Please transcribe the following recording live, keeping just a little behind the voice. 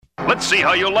Let's see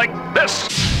how you like this.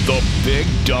 The Big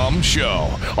Dumb Show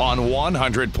on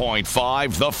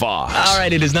 100.5 The Fox. All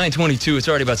right, it is 9:22. It's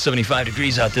already about 75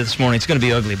 degrees out there this morning. It's going to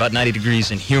be ugly, about 90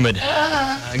 degrees and humid.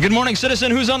 Good morning,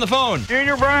 citizen. Who's on the phone?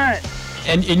 Junior Bryant.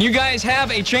 And you guys have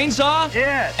a chainsaw?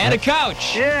 Yes. And a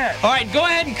couch? Yes. All right, go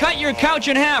ahead and cut your couch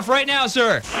in half right now,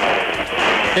 sir.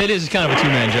 It is kind of a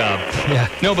two-man job. Yeah.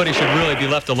 Nobody should really be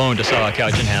left alone to saw a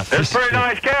couch in half. It's a pretty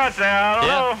nice couch now. I don't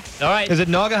know. All right. Is it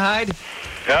Naugahyde?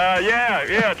 Yeah,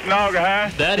 it's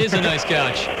Naugahyde. That is a nice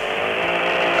couch.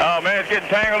 Oh, man, it's getting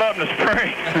tangled up in the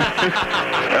spring.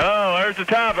 Oh, there's the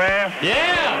top half. Yeah.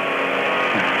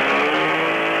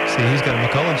 See, he's got a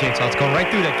McCullen chainsaw. It's going right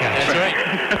through that couch. That's right.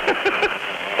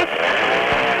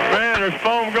 Man, there's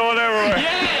foam going everywhere.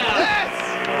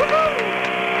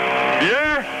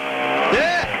 Yeah.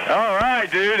 Yeah? All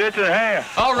right, dude, it's in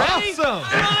half. All right. Awesome.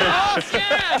 Oh,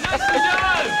 yeah. Nicely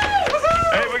done.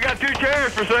 Hey, we got 2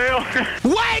 chairs for sale.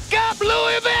 Wake up,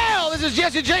 Louisville! This is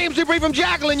Jesse James, Dupree from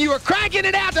Jacqueline. You are cranking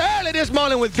it out early this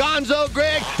morning with Gonzo,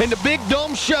 Greg, and the Big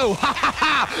Dumb Show. Ha, ha,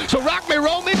 ha. So rock me,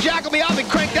 roll me, jackal me up, and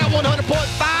crank that 100.5.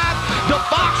 The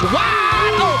Fox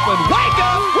wide open. Wake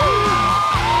up!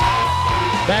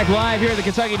 Woo! Back live here at the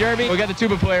Kentucky Derby. We got the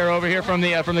tuba player over here from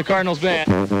the Cardinals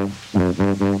band.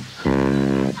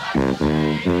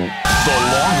 The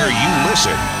longer you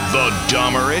listen, the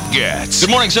dumber it gets. Good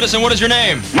morning, citizen. What is your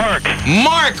name? Mark.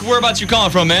 Mark, whereabouts you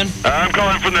calling from, man? I'm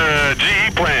calling from the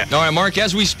GE plant. All right, Mark,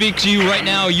 as we speak to you right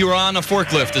now, you're on a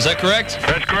forklift. Is that correct?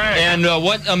 That's correct. And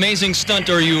what amazing stunt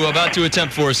are you about to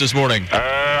attempt for us this morning?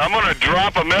 I'm going to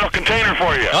drop a metal container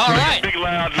for you. All right. Big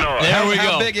loud noise. There we go.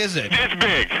 How big is it? It's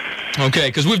big. Okay,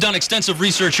 because we've done extensive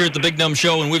research here at the Big Dumb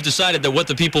Show, and we've decided that what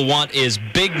the people want is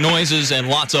big noises and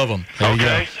lots of them.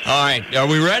 Okay. All right, are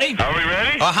we ready? Are we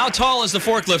ready? How tall is the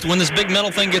forklift when this big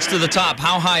metal thing gets to the top?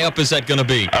 How high up is that going to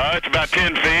be? It's about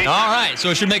 10 feet. All right, so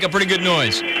it should make a pretty good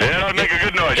noise. Yeah, it'll make a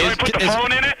good noise. Can I put the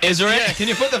phone in it? Is there Yeah, can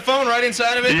you put the phone right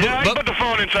inside of it? Yeah, I can put the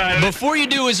phone inside of it. Before you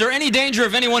do, is there any danger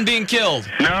of anyone being killed?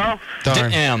 No?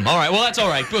 Darn. Damn. All right, well, that's all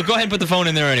right. Well, go ahead and put the phone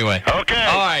in there anyway. Okay.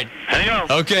 All right. Hang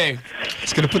on. Okay,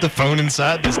 It's going to put the phone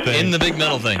inside this thing. in the big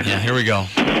metal thing. Yeah, here we go.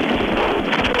 Holy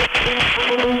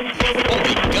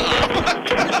God.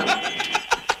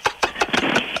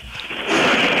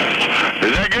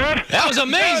 Is that good? That was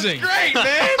amazing. Great,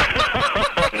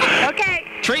 man. Okay.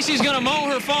 Tracy's going to mow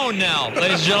her phone now,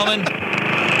 ladies and gentlemen.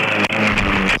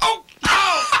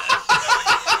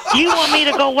 You want me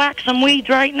to go whack some weeds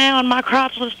right now in my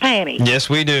crotchless panties? Yes,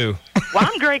 we do. Well,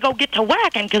 I'm going to go get to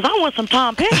whacking because I want some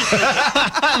Tom Petty.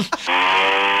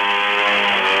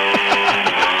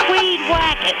 Weed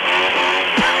whacking.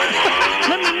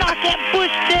 Let me knock that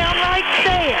bush down right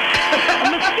there.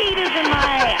 Mosquitoes in my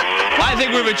ass. I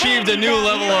think we've achieved a new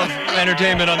level of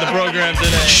entertainment on the program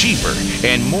today. Cheaper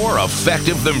and more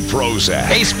effective than Prozac.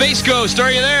 Hey, Space Ghost,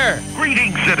 are you there?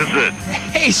 Greetings, citizen.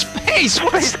 Hey, Space,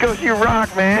 what's... Space Ghost, you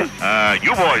rock, man.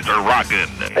 You boys are rocking.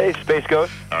 Hey, Space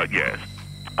Ghost. Yes.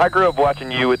 I grew up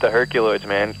watching you with the Herculoids,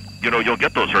 man. You know, you'll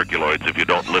get those Herculoids if you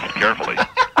don't lift carefully.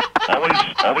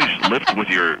 always lift with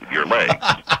your legs.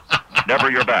 Never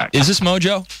your back. Is this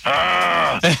Mojo?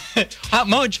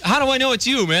 Moj, how do I know it's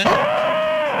you, man?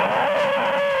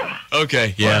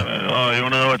 Okay, yeah. Oh, you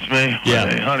want to know it's me? Yeah.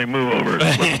 Hey, honey, move over.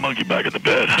 Put the monkey back in the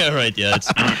bed. Yeah, right, yeah. It's,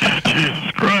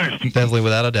 Jesus Christ. Definitely,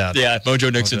 without a doubt. yeah,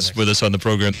 Mojo Nixon's with us on the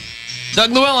program.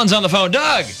 Doug Llewellyn's on the phone.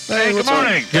 Doug! Hey, good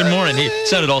morning. Good morning. He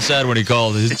sounded all sad when he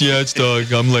called. Yeah, it's Doug.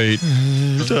 I'm late.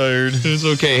 I'm tired. It's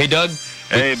okay. Hey, Doug,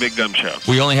 Hey, Big Dumb Show.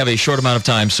 we only have a short amount of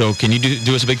time, so can you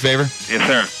do us a big favor? Yes,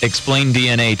 sir. Explain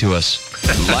DNA to us.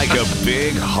 Like a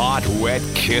big, hot, wet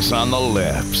kiss on the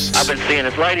lips. I've been seeing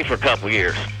this lady for a couple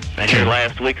years. And here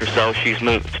last week or so, she's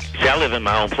moved. See, I live in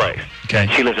my own place. Okay.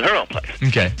 She lives in her own place.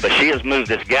 Okay. But she has moved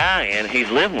this guy in. He's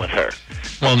living with her.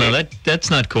 Well, no, that's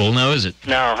not cool, now is it?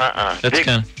 No, That's big,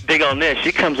 kinda- big on this.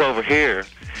 She comes over here,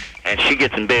 and she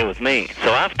gets in bed with me.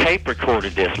 So I've tape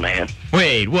recorded this, man.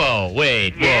 Wait, whoa,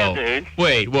 wait, whoa. Yeah, dude.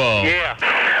 Wait, whoa. Yeah.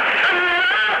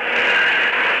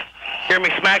 Hear me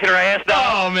smacking her ass,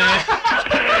 dog? Oh, man.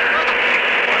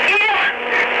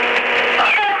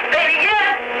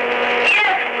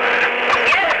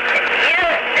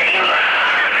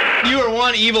 You are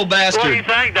one evil bastard. What do you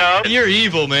think, dog? You're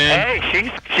evil, man.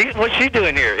 Hey, what's she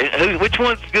doing here? Which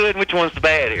one's good and which one's the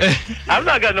bad here? I've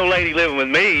not got no lady living with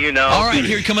me, you know. All right,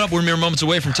 here coming up, we're mere moments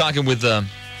away from talking with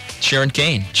Sharon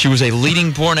Kane. She was a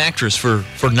leading porn actress for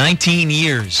 19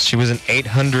 years. She was in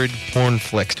 800 porn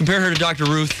flicks. Compare her to Dr.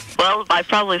 Ruth. Well, I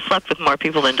probably slept with more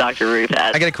people than Dr. Ruth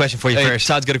has. I got a question for you Hey, first.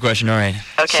 Todd's got a question. All right.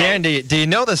 Okay. Sharon, do you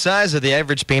know the size of the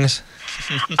average penis?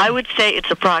 I would say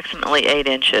it's approximately 8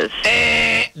 inches.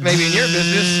 Maybe in your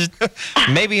business.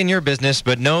 Maybe in your business,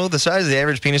 but no, the size of the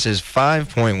average penis is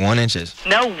 5.1 inches.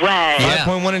 No way. Yeah.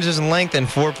 5.1 inches in length and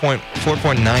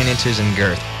 4.9 inches in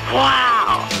girth.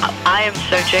 Wow. I am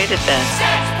so jaded then.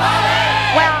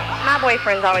 Well, my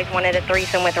boyfriend's always wanted a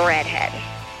threesome with a redhead.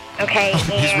 Okay?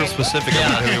 He's real specific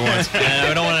about who he wants.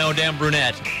 I don't want to know damn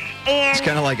brunette. And It's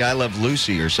kind of like I Love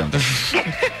Lucy or something.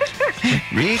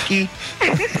 Ricky.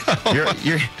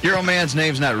 Your old man's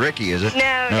name's not Ricky, is it?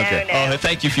 No. Oh,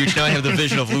 thank you, Future. Now I have the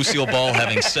vision of Lucille Ball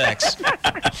having sex.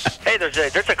 Hey, there's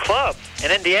a club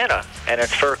in Indiana, and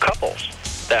it's for couples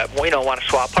that want to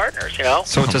swap partners.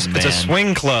 So it's a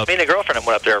swing club. Me and a girlfriend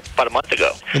went up there about a month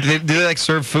ago. Do they like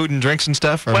serve food and drinks and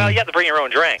stuff? Or? Well, you have to bring your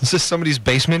own drink. Is this somebody's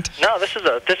basement? No, this is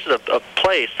a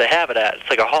place they have it at. It's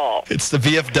like a hall. It's the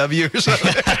VFW or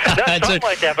something? That's something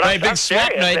like that. But right, big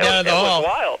swap night down at the hall. It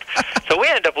was wild. So we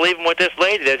ended up leaving with this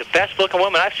lady, the best looking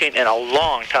woman I've seen in a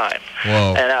long time.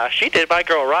 Whoa. And she did my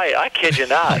girl right. I kid you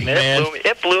not. Man.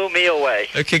 It blew me away.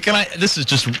 Okay, can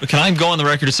I go on the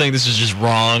record as saying this is just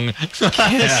wrong?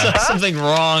 There's something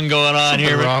wrong going on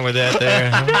here. What's wrong with that there?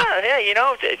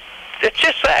 Yeah, it's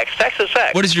just sex. Sex is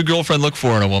sex. What does your girlfriend look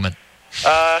for in a woman?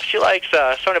 She likes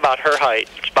something about her height.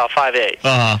 It's about 5'8".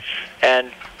 Uh-huh.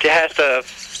 And it has a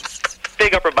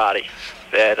big upper body,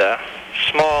 that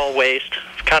small waist,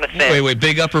 kind of thin. Wait,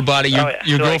 big upper body. Your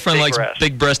She girlfriend likes breasts.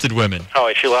 big-breasted women.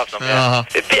 Oh, she loves them. Yeah. Uh-huh.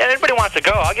 If anybody wants to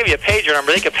go, I'll give you a pager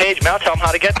number. They can page me. I'll tell them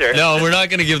how to get there. No, we're not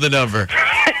going to give the number.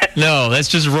 No, that's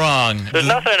just wrong. There's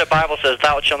nothing in the Bible says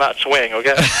thou shalt not swing,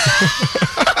 okay?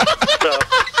 So,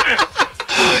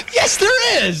 Yes,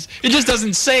 there is. It just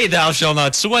doesn't say thou shalt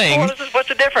not swing. well, what's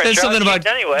the difference? There's something about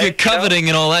anyway, coveting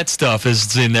and all that stuff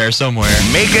is in there somewhere.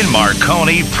 Making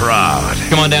Marconi proud.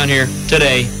 Come on down here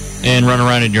today and run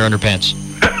around in your underpants.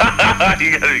 You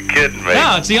gotta be kidding me.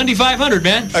 No, it's the Undy 500,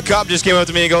 man. A cop just came up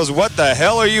to me and goes, "What the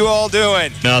hell are you all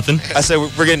doing?" Nothing. I said,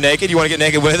 "We're getting naked. You want to get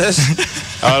naked with us?"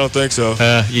 I don't think so.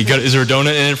 Is there a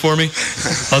donut in it for me?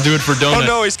 I'll do it for donut. Oh,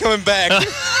 no, he's coming back.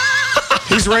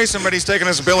 He's racing, but he's taking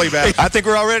his Billy back. I think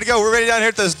we're all ready to go. We're ready down here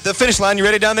at the finish line. You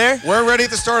ready down there? We're ready at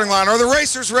the starting line. Are the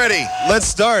racers ready? Let's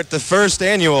start the first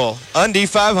annual Undy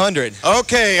 500.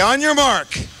 Okay, on your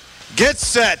mark. Get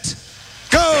set.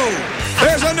 Go!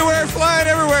 There's underwear flying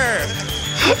everywhere.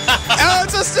 Oh,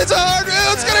 it's a hard.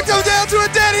 It's going to come down to a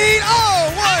dead heat.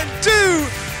 Oh, 1,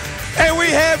 2. And we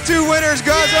have 2 winners.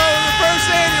 Gonzo, the first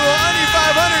annual Undy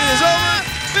 500 is over.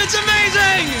 It's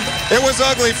amazing! It was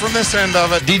ugly from this end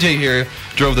of it. DJ here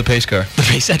drove the pace car. The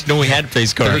pace? I didn't know we had a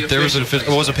pace car. It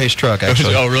was a pace truck,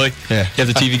 actually. Oh, really? Yeah. You have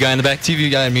the TV guy in the back?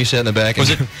 TV guy and me sat in the back. Was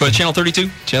it Channel 32?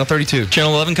 Channel 32.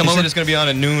 Channel 11 come He over? said it's going to be on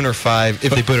at noon or 5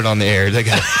 if they put it on the air. They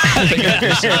got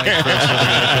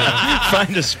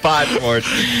Find a spot for it.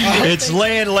 It's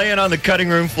laying on the cutting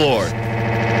room floor.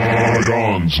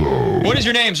 Gonzo. What is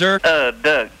your name, sir?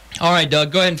 Doug. All right,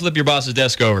 Doug, go ahead and flip your boss's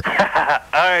desk over. All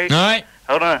right. All right?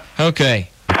 Hold on. Okay.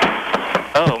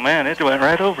 Oh, man, it went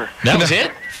right over. That was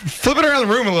it? Flip it around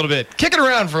the room a little bit. Kick it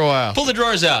around for a while. Pull the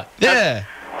drawers out. Yeah.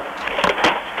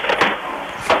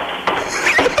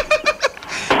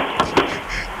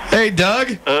 Hey,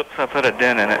 Doug. Oops, I put a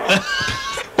dent in it.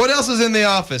 What else is in the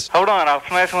office? Hold on, I'll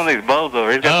smash one of these bulbs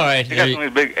over. He's got All right. He's got some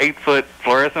of these big 8-foot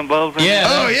fluorescent bulbs in Yeah.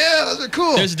 Oh, yeah, those are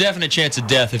cool. There's a definite chance of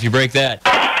death if you break that.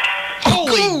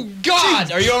 Holy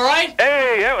God! Are you all right?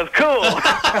 Hey, that was cool.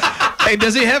 Hey,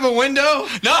 does he have a window?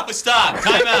 No, stop.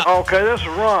 Time out. Okay, this is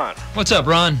Ron. What's up,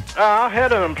 Ron? I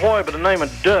had an employee by the name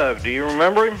of Doug. Do you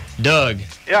remember him? Doug.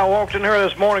 Yeah, I walked in here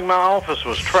this morning. My office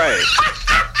was trash.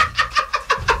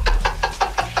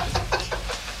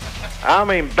 I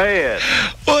mean bad.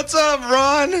 What's up,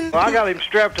 Ron? Well, I got him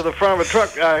strapped to the front of a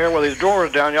truck out here with his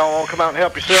drawers down. Y'all want to come out and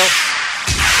help yourself?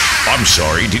 I'm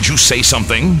sorry, did you say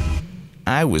something?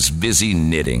 I was busy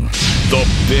knitting. The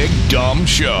Big Dumb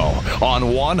Show on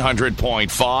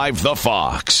 100.5 The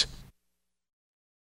Fox.